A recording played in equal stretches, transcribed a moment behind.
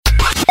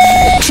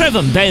Trev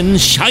and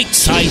Ben's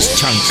Shite-Sized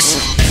Chunks.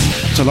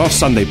 So last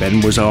Sunday, Ben,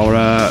 was our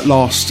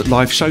last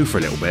live show for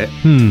a little bit.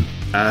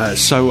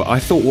 So I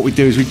thought what we'd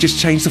do is we'd just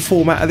change the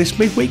format of this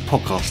midweek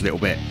podcast a little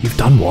bit. You've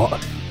done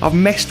what? I've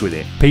messed with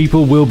it.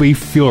 People will be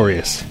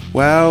furious.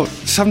 Well,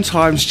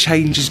 sometimes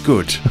change is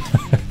good.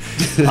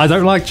 I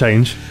don't like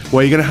change.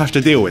 Well, you're going to have to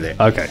deal with it.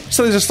 Okay.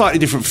 So there's a slightly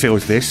different feel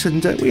to this,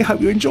 and we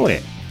hope you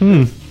enjoy it.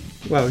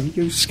 Well,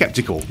 you're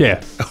sceptical.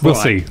 Yeah, we'll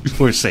Right. see.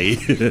 We'll see.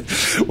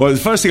 Well, the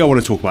first thing I want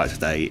to talk about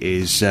today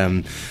is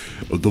The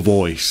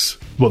Voice.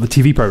 What, the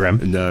TV programme?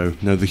 No,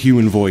 the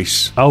human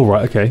voice. Oh,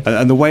 right, okay.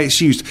 And the way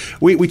it's used.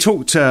 We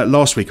talked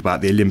last week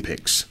about the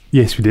Olympics.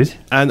 Yes, we did.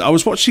 And I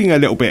was watching a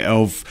little bit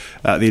of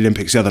the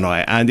Olympics the other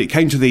night, and it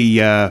came to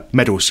the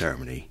medal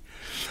ceremony.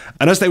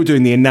 And as they were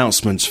doing the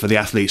announcements for the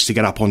athletes to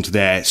get up onto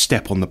their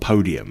step on the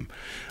podium,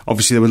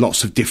 obviously there were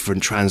lots of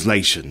different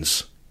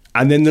translations.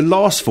 And then the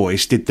last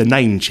voice did the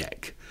name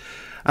check.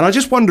 And I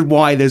just wondered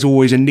why there's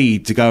always a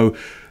need to go...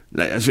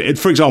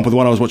 For example, the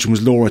one I was watching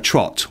was Laura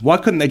Trott. Why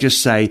couldn't they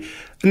just say,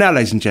 now,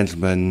 ladies and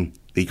gentlemen,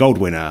 the gold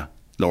winner,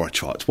 Laura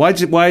Trott? Why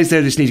is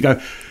there this need to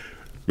go,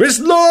 it's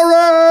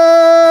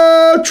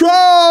Laura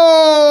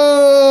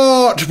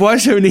Trott? Why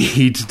is there a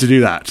need to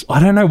do that? I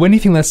don't know. When do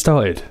you think that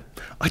started?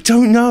 I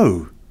don't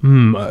know.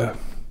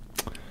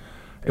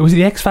 It was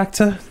the X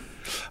Factor?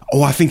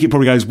 Oh, I think it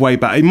probably goes way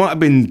back. It might have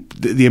been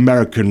the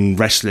American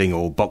wrestling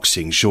or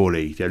boxing,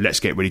 surely. You know,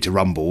 let's get ready to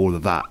rumble, all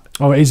of that.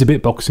 Oh, it is a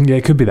bit boxing. Yeah,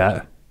 it could be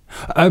that.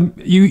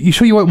 You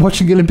sure you weren't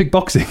watching Olympic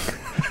boxing?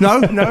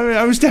 No,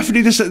 I was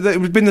definitely it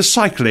was been the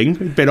cycling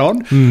had been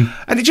on,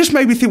 and it just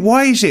made me think: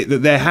 why is it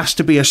that there has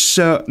to be a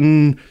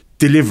certain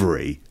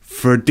delivery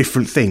for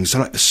different things? So,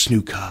 like the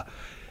snooker,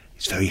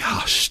 it's very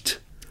hushed.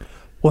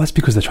 Well, that's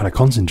because they're trying to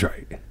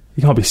concentrate.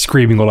 You can't be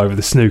screaming all over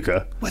the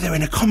snooker. Well, they're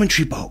in a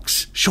commentary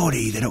box.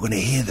 Surely they're not going to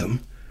hear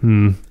them.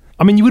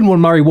 I mean, you wouldn't want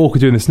Murray Walker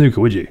doing the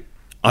snooker, would you?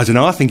 I don't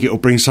know. I think it'll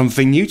bring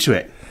something new to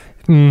it.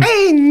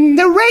 And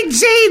the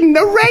red's in,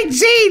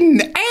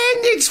 and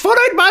it's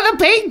followed by the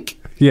pink.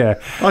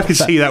 Yeah, I can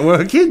see that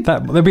working.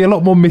 There'd be a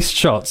lot more missed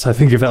shots, I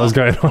think, if that was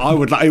going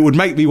on. It would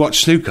make me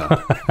watch snooker.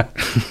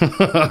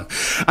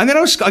 And then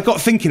I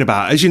got thinking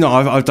about, as you know,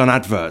 I've done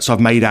adverts.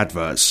 I've made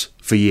adverts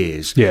for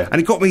years. Yeah.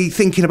 And it got me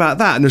thinking about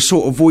that and the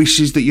sort of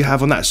voices that you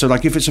have on that. So,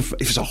 like, if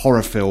it's a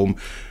horror film,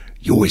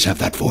 you always have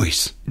that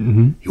voice.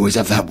 You always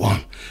have that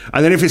one.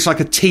 And then if it's like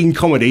a teen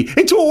comedy,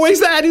 it's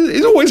always that.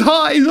 It's always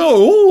high.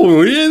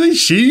 Oh, yeah,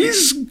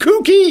 she's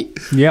kooky.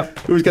 Yep.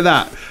 You always get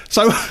that.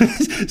 So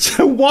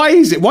why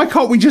is it? Why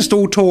can't we just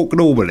all talk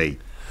normally?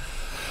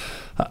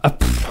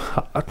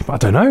 I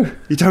don't know.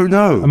 You don't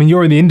know? I mean,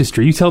 you're in the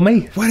industry. You tell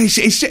me. Well,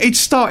 it's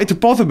started to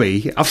bother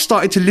me. I've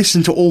started to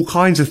listen to all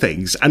kinds of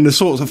things and the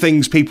sorts of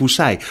things people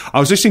say. I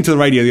was listening to the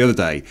radio the other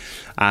day,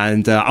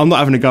 and I'm not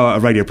having a go at a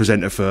radio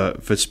presenter for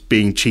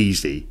being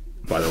cheesy,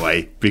 by the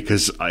way,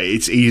 because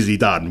it's easily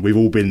done. We've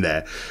all been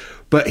there.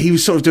 But he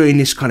was sort of doing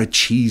this kind of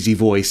cheesy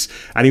voice,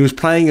 and he was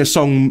playing a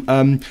song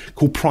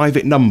called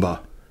Private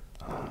Number.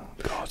 Oh,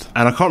 God.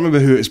 And I can't remember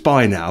who it's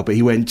by now, but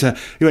he went,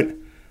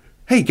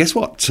 hey, guess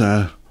what?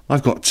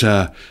 I've got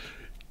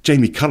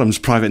Jamie Cullum's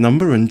private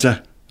number, and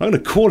I'm going to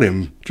call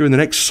him during the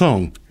next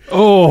song.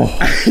 Oh,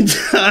 And,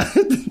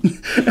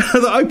 I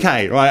thought,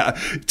 okay, right.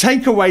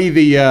 Take away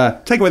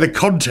the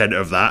content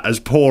of that, as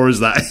poor as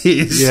that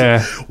is.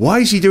 Yeah. Why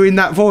is he doing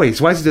that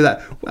voice? Why is he doing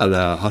that? Well,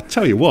 I'll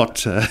tell you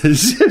what.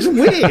 It's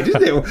weird,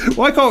 isn't it?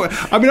 Why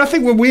can't? I mean, I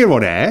think when we're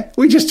on air,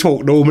 we just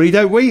talk normally,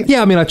 don't we?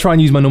 yeah. I mean, I try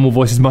and use my normal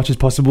voice as much as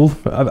possible.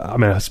 I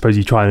mean, I suppose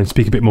you try and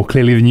speak a bit more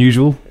clearly than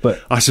usual,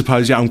 but I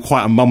suppose, yeah, I'm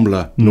quite a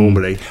mumbler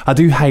normally. I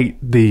do hate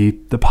the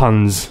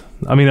puns.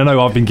 I mean, I know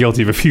I've been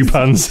guilty of a few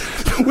puns.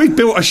 We've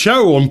built a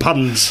show on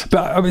puns.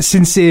 But I mean,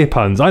 sincere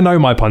puns. I know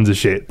my puns are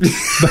shit.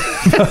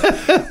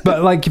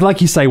 but like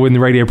you say, when the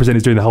radio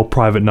presenter's doing the whole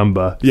private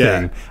number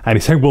thing, and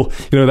he's saying, well,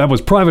 that was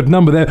private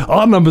number there.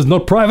 Our number's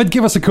not private.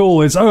 Give us a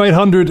call. It's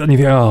 0800. And you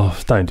think, oh,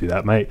 don't do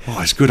that, mate.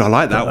 Oh, it's good. I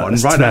like that one.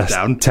 Write that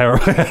down.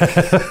 Terrible.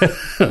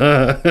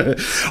 I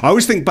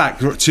always think back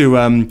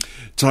to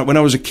like when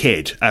I was a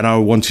kid and I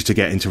wanted to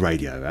get into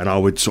radio, and I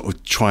would sort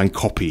of try and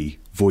copy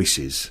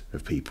voices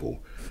of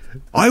people.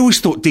 I always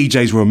thought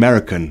DJs were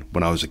American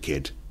when I was a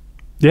kid.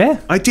 Yeah?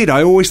 I did.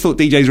 I always thought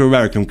DJs were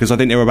American because I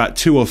think there were about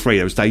two or three.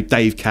 There was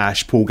Dave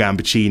Cash, Paul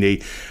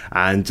Gambaccini,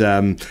 and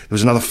there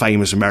was another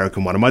famous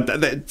American one. And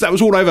that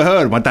was all I ever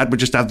heard. My dad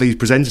would just have these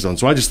presenters on.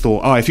 So I just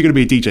thought, if you're going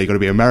to be a DJ, you've got to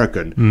be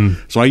American.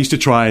 So I used to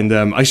try and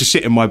I used to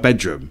sit in my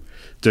bedroom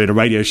doing a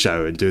radio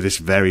show and do this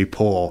very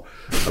poor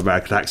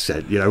American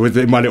accent,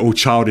 with my little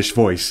childish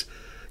voice.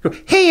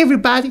 Hey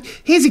everybody,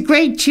 here's a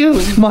great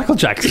tune. Michael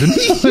Jackson.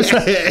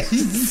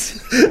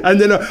 Yes.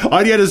 And then I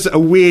only had a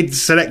weird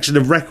selection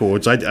of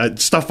records,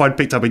 stuff I'd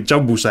picked up in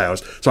jumble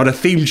sales. So I had a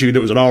theme tune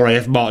that was an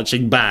RAF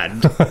marching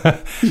band.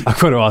 I've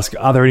got to ask,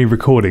 are there any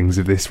recordings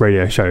of this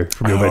radio show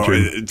from your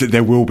bedroom?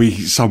 There will be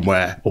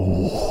somewhere.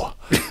 Oh,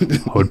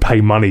 I would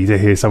pay money to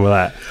hear some of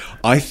that.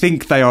 I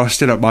think they are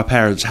still at my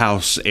parents'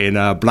 house in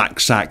a black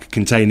sack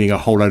containing a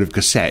whole load of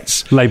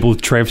cassettes.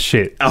 Labelled Trev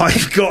shit.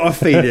 I've got a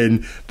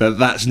feeling that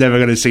that's never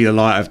going to see the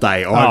light of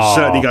day. Or I'm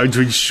certainly going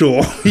to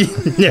ensure he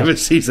never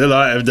sees the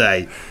light of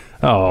day.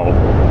 Oh.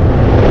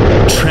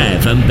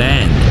 Trev and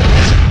Ben.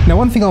 Now,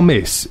 one thing I'll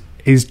miss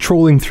is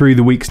trawling through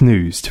the week's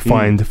news to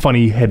find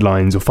funny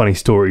headlines or funny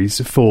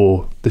stories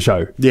for the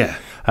show. Yeah.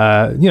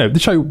 The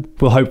show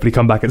will hopefully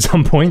come back at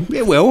some point.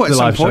 It will, at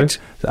some point.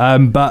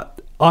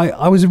 But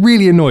I was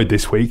really annoyed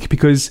this week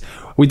because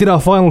we did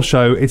our final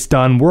show. It's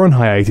done. We're on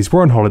hiatus.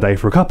 We're on holiday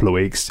for a couple of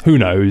weeks. Who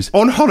knows?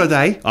 On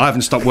holiday? I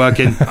haven't stopped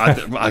working.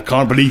 I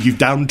can't believe you've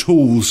downed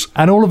tools.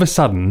 And all of a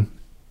sudden,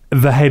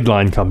 the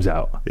headline comes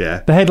out.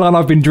 Yeah. The headline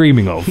I've been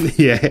dreaming of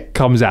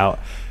comes out.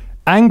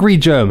 Angry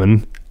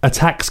German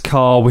attacks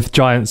car with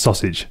giant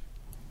sausage.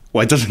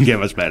 Well, it doesn't get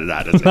much better than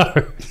that, does it?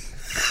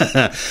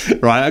 No.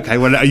 Right, okay,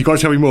 well, you've got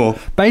to tell me more.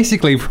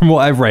 Basically, from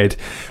what I've read,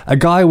 a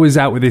guy was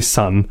out with his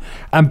son,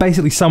 and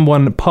basically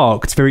someone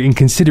parked very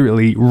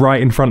inconsiderately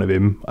right in front of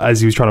him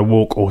as he was trying to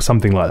walk or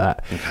something like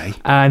that. Okay.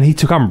 And he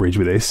took umbrage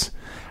with this,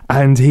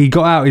 and he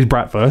got out his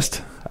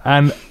bratwurst,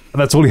 and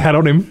that's all he had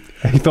on him.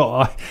 He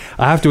thought,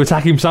 I have to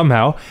attack him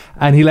somehow,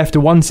 and he left a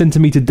 1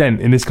 centimetre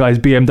dent in this guy's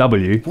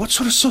BMW. What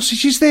sort of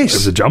sausage is this? It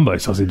was a jumbo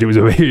sausage. It was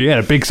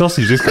a big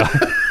sausage, this guy.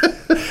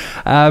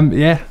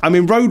 Yeah. I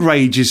mean, road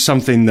rage is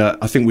something that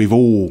I think we've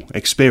all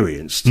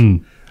experienced.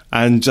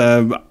 And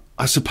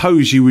I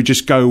suppose you would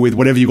just go with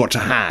whatever you got to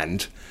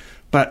hand,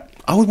 but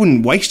I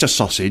wouldn't waste a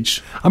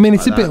sausage. I mean,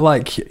 it's a bit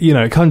like,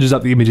 it conjures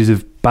up the images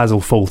of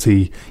Basil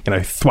Fawlty,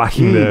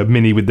 thwacking the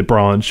mini with the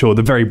branch, or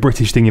the very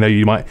British thing,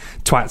 you might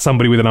twat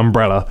somebody with an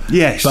umbrella.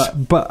 Yes.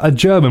 But a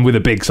German with a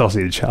big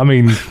sausage, I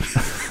mean...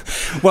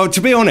 Well,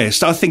 to be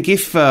honest, I think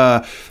if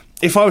I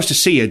was to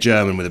see a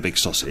German with a big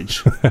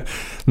sausage,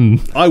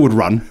 I would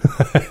run.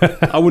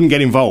 I wouldn't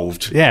get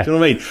involved. Yeah. Do you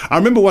know what I mean? I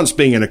remember once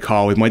being in a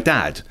car with my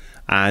dad,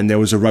 and there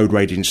was a road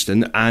rage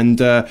incident,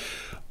 and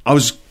I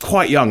was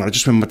quite young, and I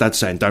just remember my dad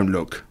saying, "Don't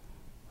look."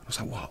 I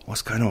was like, "What?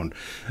 What's going on?"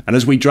 And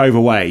as we drove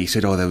away, he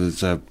said, "Oh, there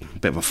was a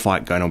bit of a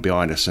fight going on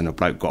behind us, and a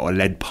bloke got a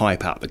lead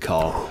pipe out the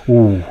car."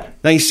 Ooh.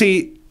 Now, you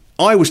see,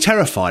 I was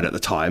terrified at the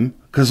time,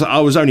 because I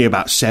was only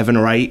about 7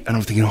 or 8, and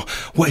I'm thinking,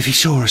 what if he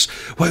saw us?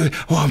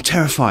 I'm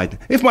terrified.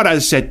 If my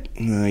dad said,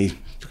 "No, he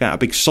took out a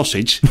big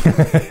sausage,"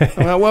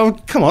 I'm like, well,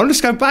 come on,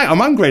 let's go back. I'm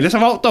hungry. Let's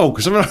have hot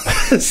dogs.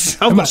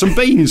 I've got some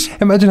beans.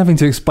 Imagine having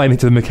to explain it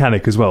to the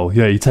mechanic as well.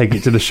 You take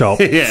it to the shop.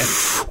 Yeah.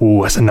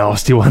 Oh, that's a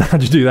nasty one.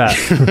 How'd you do that?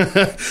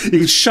 You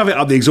could shove it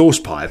up the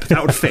exhaust pipe. That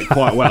would fit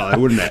quite well,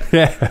 wouldn't it?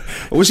 Yeah.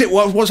 Was it?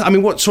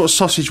 What sort of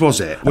sausage was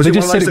it? Was They it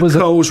just one of said those it that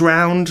was curls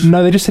round?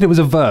 No, they just said it was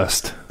a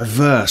wurst. A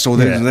wurst. Or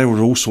there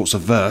were all sorts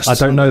of wursts. I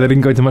don't know. They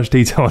didn't go into much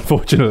detail,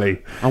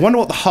 unfortunately. I wonder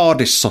what the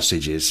hardest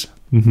sausage is.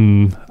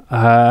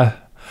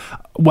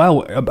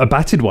 Well, a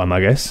battered one, I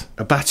guess.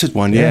 A battered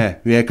one, yeah.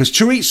 Because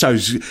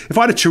chorizos, if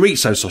I had a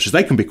chorizo sausage,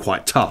 they can be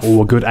quite tough.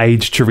 Or a good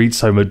aged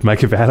chorizo would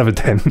make a hell of a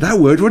dent. That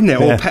would, wouldn't it?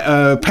 Yeah.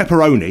 Or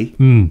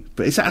pepperoni.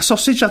 But is that a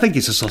sausage? I think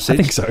it's a sausage. I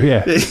think so,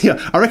 yeah.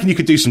 Yeah, I reckon you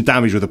could do some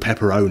damage with a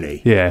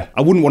pepperoni. Yeah.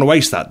 I wouldn't want to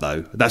waste that,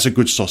 though. That's a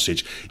good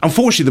sausage.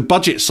 Unfortunately, the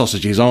budget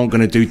sausages aren't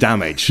going to do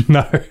damage.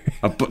 No.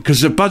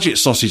 Because the budget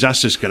sausage,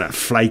 that's just going to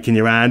flake in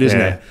your hand, isn't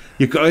Yeah. it?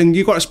 You've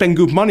got to spend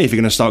good money if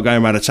you're going to start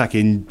going around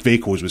attacking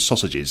vehicles with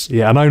sausages.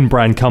 Yeah, an own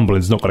brand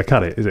Cumberland's not going to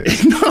cut it, is it?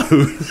 No.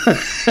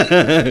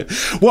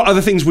 What other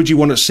things would you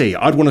want to see?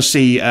 I'd want to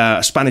see a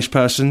Spanish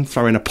person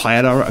throwing a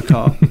paella at a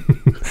car.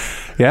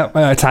 Yeah,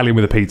 Italian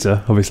with a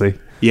pizza, obviously.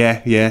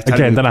 Yeah.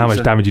 Again, don't know how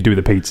much damage you do with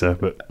a pizza,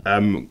 but...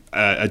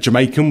 A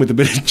Jamaican with a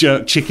bit of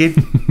jerk chicken.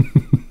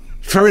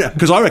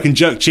 Because I reckon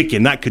jerk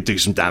chicken, that could do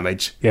some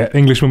damage. Yeah,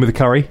 Englishman with a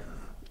curry.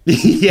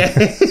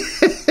 Yeah.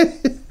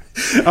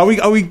 Are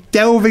we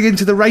delving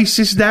into the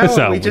racist now?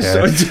 So, Are we just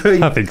sort of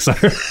doing... I think so.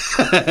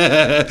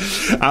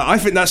 I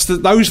think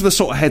those are the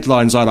sort of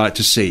headlines I like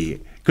to see.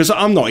 Because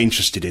I'm not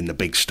interested in the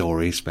big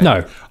stories. But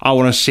No. I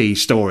want to see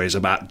stories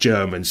about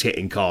Germans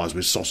hitting cars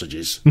with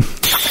sausages.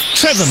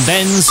 Trev and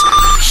Ben's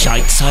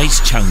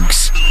Shite-Sized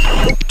Chunks.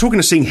 Talking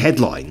of seeing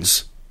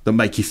headlines that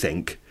make you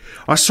think,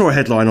 I saw a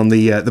headline on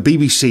the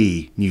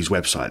BBC news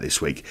website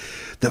this week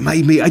that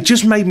made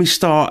me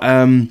start,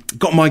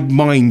 got my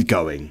mind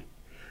going.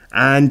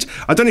 And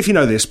I don't know if you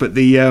know this, but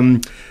the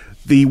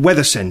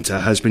Weather Centre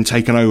has been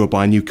taken over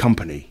by a new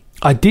company.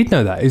 I did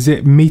know that. Is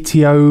it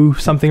Meteo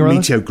something or other?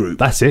 Meteo Group.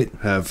 That's it.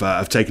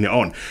 Have taken it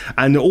on.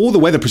 And all the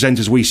weather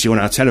presenters we see on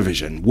our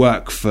television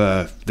work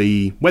for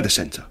the Weather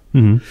Centre.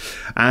 Mm-hmm.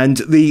 And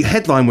the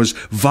headline was,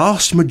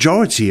 "Vast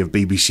majority of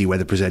BBC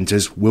weather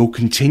presenters will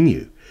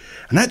continue."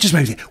 And that just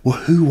made me think, well,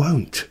 who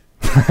won't?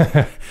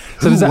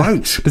 Who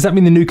won't? Does that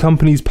mean the new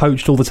company's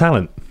poached all the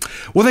talent?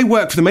 Well, they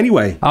work for them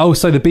anyway. Oh,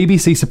 so the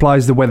BBC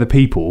supplies the weather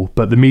people,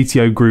 but the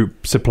Meteo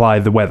Group supply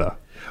the weather?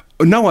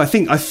 No, I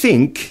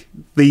think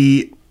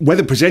the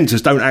weather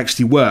presenters don't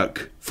actually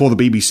work for the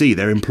BBC.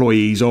 They're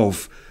employees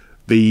of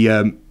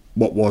the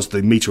what was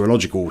the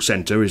Meteorological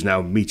Centre is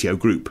now Meteo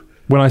Group.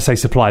 When I say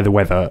supply the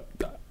weather,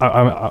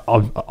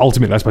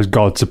 ultimately, I suppose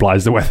God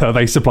supplies the weather.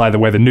 They supply the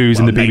weather news,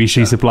 and the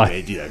BBC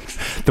supply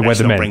the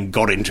weathermen. Bring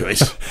God into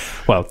it.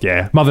 Well,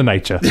 yeah, Mother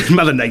Nature.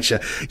 Mother Nature.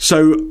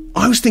 So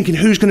I was thinking,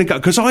 who's going to go?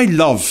 Because I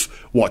love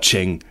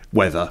watching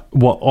weather.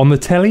 What, on the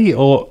telly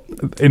or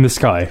in the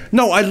sky?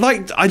 No, I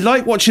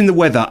like watching the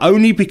weather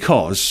only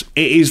because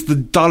it is the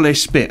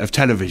dullest bit of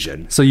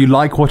television. So you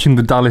like watching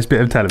the dullest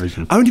bit of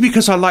television? Only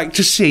because I like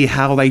to see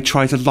how they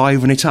try to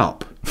liven it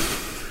up.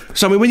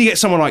 So, I mean, when you get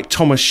someone like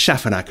Thomas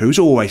Schaffernacker, who's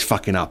always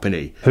fucking up, isn't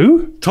he?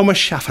 Who? Thomas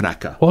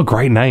Schaffernacker. What a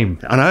great name.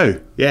 I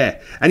know, yeah.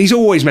 And he's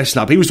always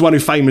messing up. He was the one who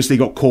famously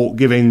got caught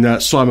giving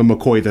Simon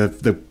McCoy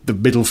the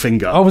middle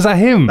finger. Oh, was that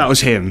him? That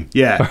was him,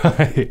 yeah.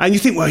 Right. And you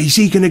think, well, is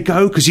he going to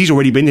go? Because he's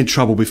already been in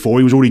trouble before.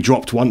 He was already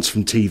dropped once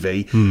from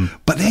TV.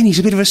 But then he's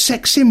a bit of a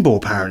sex symbol,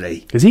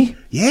 apparently. Is he?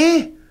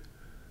 Yeah.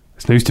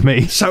 It's news to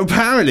me. So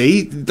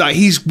apparently,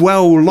 he's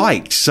well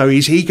liked. So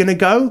is he going to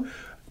go?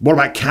 What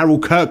about Carol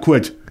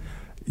Kirkwood?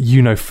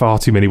 You know far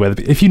too many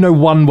weather. If you know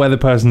one weather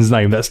person's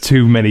name, that's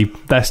too many.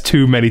 That's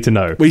too many to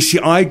know. Well, you see,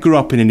 I grew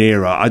up in an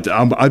era.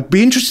 I'd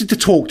be interested to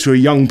talk to a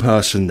young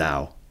person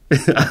now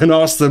and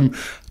ask them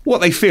what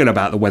they feel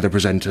about the weather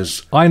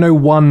presenters. I know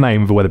one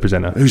name of a weather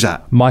presenter. Who's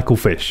that? Michael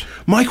Fish.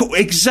 Michael,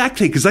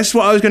 exactly, because that's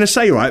what I was going to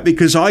say, right?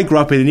 Because I grew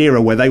up in an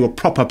era where they were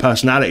proper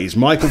personalities.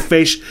 Michael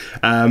Fish,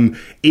 Ian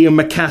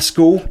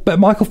McCaskill. But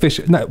Michael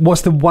Fish, no,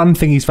 what's the one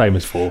thing he's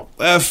famous for?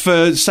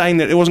 For saying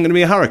that there wasn't going to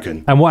be a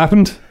hurricane. And what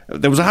happened?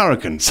 There was a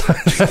hurricane.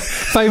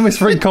 Famous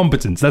for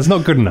incompetence. That's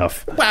not good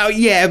enough. Well,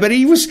 yeah, but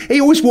he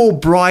always wore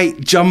bright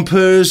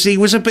jumpers. He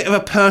was a bit of a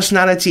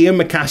personality. Ian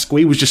McCaskill,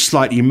 he was just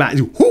slightly mad.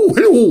 Ooh,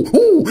 hello,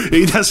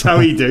 ooh. That's how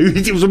he do.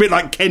 It was a bit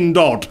like Ken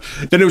Dodd.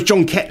 Then there was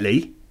John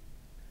Ketley.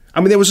 I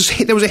mean, there was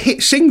a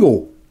hit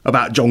single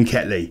about John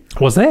Ketley.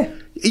 Was there?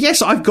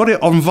 Yes, I've got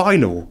it on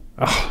vinyl.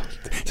 Oh,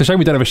 it's a shame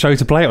we don't have a show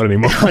to play it on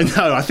anymore. I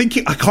know. I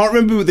can't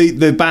remember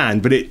the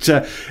band, but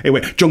it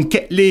went, John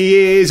Ketley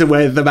is a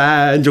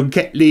weatherman, John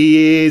Ketley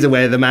is a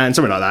weatherman,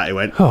 something like that. It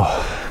went.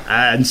 Oh,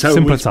 and so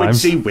simpler is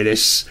times. Quincy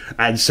Willis,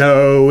 and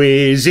so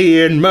is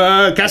Ian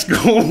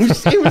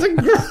McCaskill. It was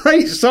a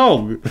great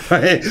song.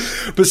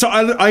 But so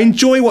I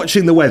enjoy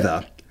watching the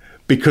weather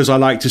because I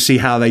like to see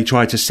how they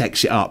try to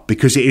sex it up,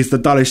 because it is the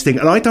dullest thing,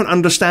 and I don't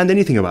understand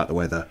anything about the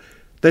weather.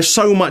 There's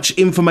so much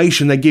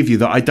information they give you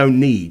that I don't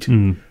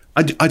need.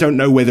 I don't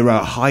know whether a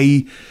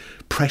high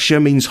pressure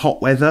means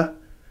hot weather.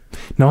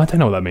 No, I don't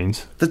know what that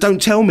means.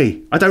 Don't tell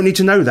me. I don't need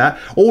to know that.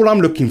 All I'm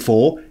looking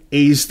for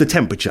is the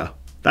temperature.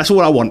 That's all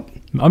I want.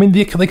 I mean,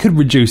 they could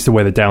reduce the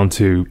weather down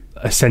to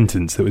a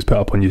sentence that was put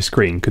up on your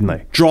screen, couldn't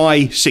they?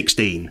 Dry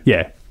 16.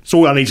 Yeah. That's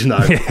all I need to know.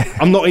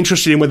 I'm not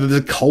interested in whether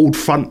there's a cold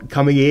front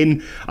coming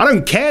in. I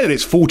don't care that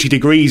it's 40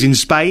 degrees in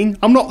Spain.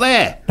 I'm not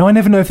there. No, I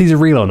never know if these are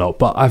real or not,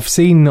 but I've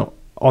seen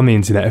on the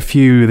internet a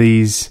few of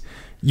these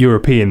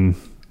European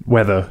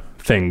weather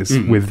things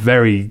with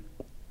very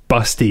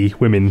busty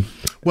women.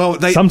 Well,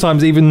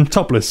 sometimes even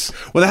topless.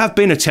 Well, there have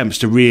been attempts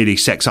to really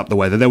sex up the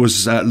weather. There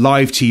was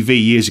live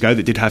TV years ago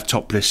that did have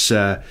topless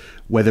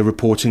weather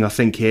reporting, I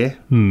think, here.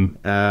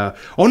 It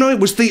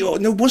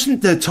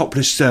wasn't the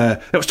topless.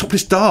 It was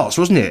topless darts,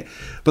 wasn't it?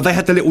 But they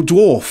had the little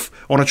dwarf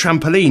on a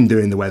trampoline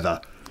doing the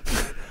weather.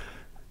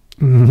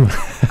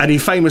 And he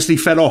famously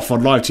fell off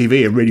on live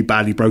TV and really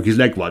badly broke his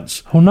leg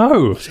once. Oh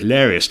no. It's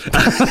hilarious. You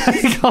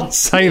can't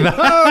say that.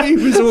 Oh, he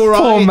was all right.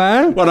 Poor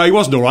man. Well, no, he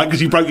wasn't all right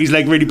because he broke his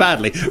leg really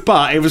badly,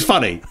 but it was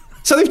funny.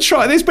 So they've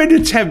tried. There's been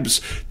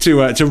attempts to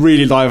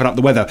really liven up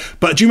the weather.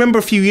 But do you remember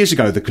a few years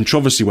ago the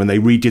controversy when they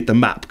redid the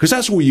map? Because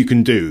that's all you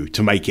can do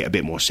to make it a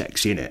bit more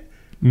sexy, innit?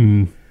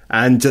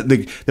 And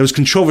there was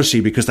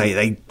controversy because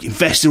they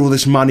invested all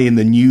this money in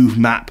the new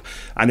map,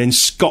 and then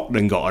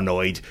Scotland got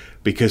annoyed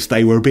because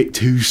they were a bit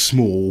too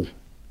small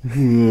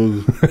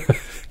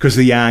because of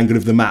the angle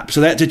of the map.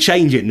 So they had to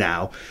change it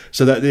now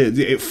so that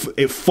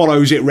it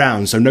follows it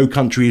round, so no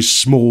country is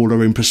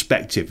smaller in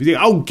perspective. You think,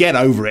 oh, get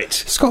over it.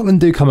 Scotland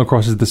do come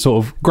across as the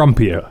sort of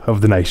grumpier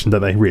of the nation,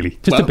 don't they, really?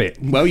 Just a bit.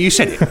 Well, you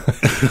said it.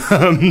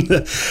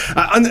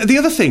 And the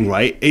other thing,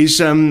 right, is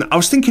I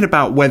was thinking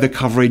about weather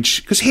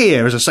coverage, because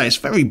here, as I say, it's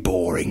very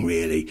boring,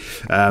 really.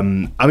 I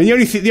mean,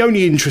 the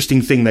only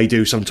interesting thing they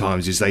do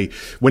sometimes is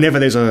whenever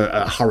there's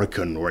a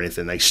hurricane or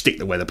anything, they stick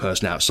the weather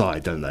person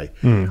outside, don't they?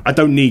 I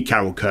don't need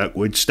Carol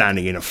Kirkwood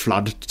standing in a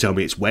flood to tell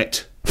me it's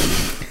wet.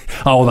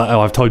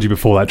 I've told you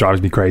before, that drives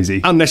me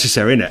crazy.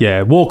 Unnecessary, innit?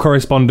 Yeah, war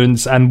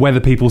correspondents and weather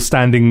people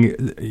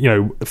standing,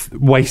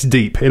 waist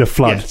deep in a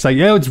flood. Yeah. Say,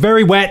 it's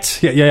very wet.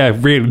 Yeah,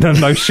 really,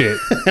 no shit.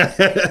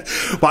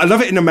 But I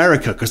love it in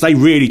America because they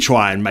really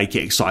try and make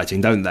it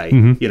exciting, don't they?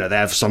 They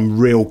have some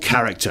real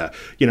character.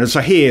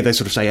 So here they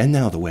sort of say, and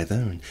now the weather,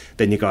 and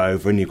then you go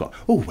over and you've got,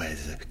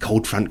 where's the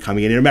cold front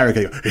coming in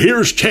America? You go,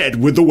 here's Ted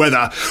with the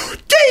weather.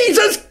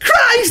 Jesus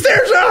Christ! Guys,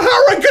 there's a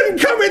hurricane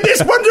coming.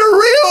 This one's a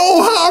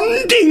real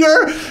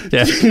humdinger.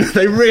 Yeah.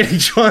 They really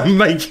try and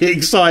make it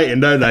exciting,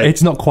 don't they?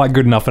 It's not quite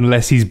good enough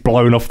unless he's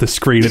blown off the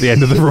screen at the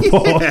end of the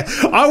report. Yeah.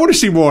 I want to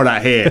see more of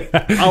that here.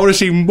 I want to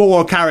see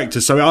more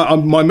characters. So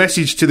my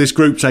message to this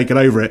group taking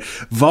over it,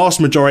 vast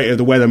majority of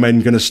the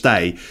weathermen going to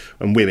stay,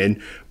 and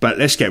women, but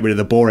let's get rid of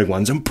the boring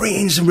ones and bring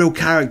in some real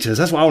characters.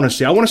 That's what I want to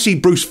see. I want to see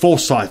Bruce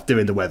Forsyth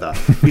doing the weather.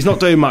 He's not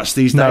doing much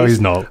these days. No,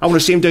 he's not. I want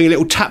to see him doing a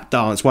little tap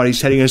dance while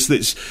he's telling us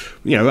that's,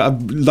 a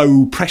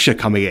low pressure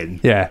coming in.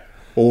 Yeah.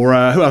 Or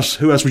who else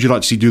would you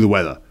like to see do the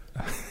weather?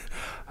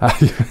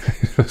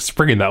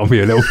 Springing that on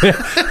me a little bit.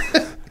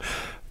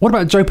 What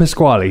about Joe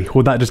Pasquale?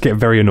 Would that just get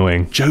very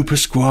annoying? Joe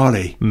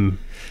Pasquale?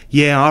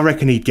 Yeah, I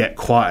reckon he'd get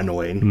quite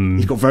annoying.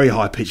 He's got a very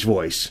high-pitched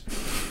voice.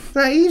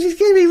 Right, it's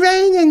going to be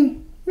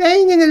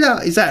raining a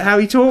lot. Is that how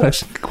he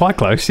talks? That's quite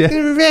close, yeah.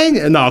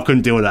 No, I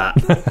couldn't deal with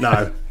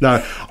that.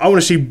 No. I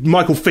want to see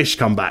Michael Fish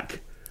come back.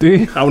 Do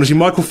you? I want to see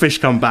Michael Fish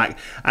come back,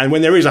 and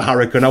when there is a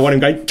hurricane, I want him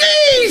going,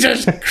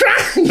 Jesus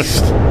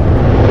Christ!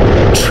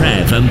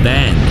 Trev and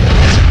Ben.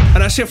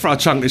 And that's it for our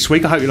chunk this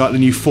week. I hope you like the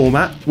new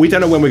format. We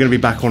don't know when we're going to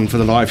be back on for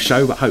the live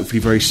show, but hopefully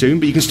very soon.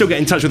 But you can still get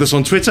in touch with us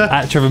on Twitter.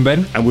 At Trev and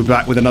Ben. And we're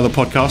back with another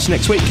podcast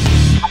next week.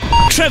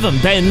 Trev and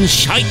Ben's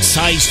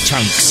Shite-Sized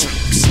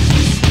Chunks.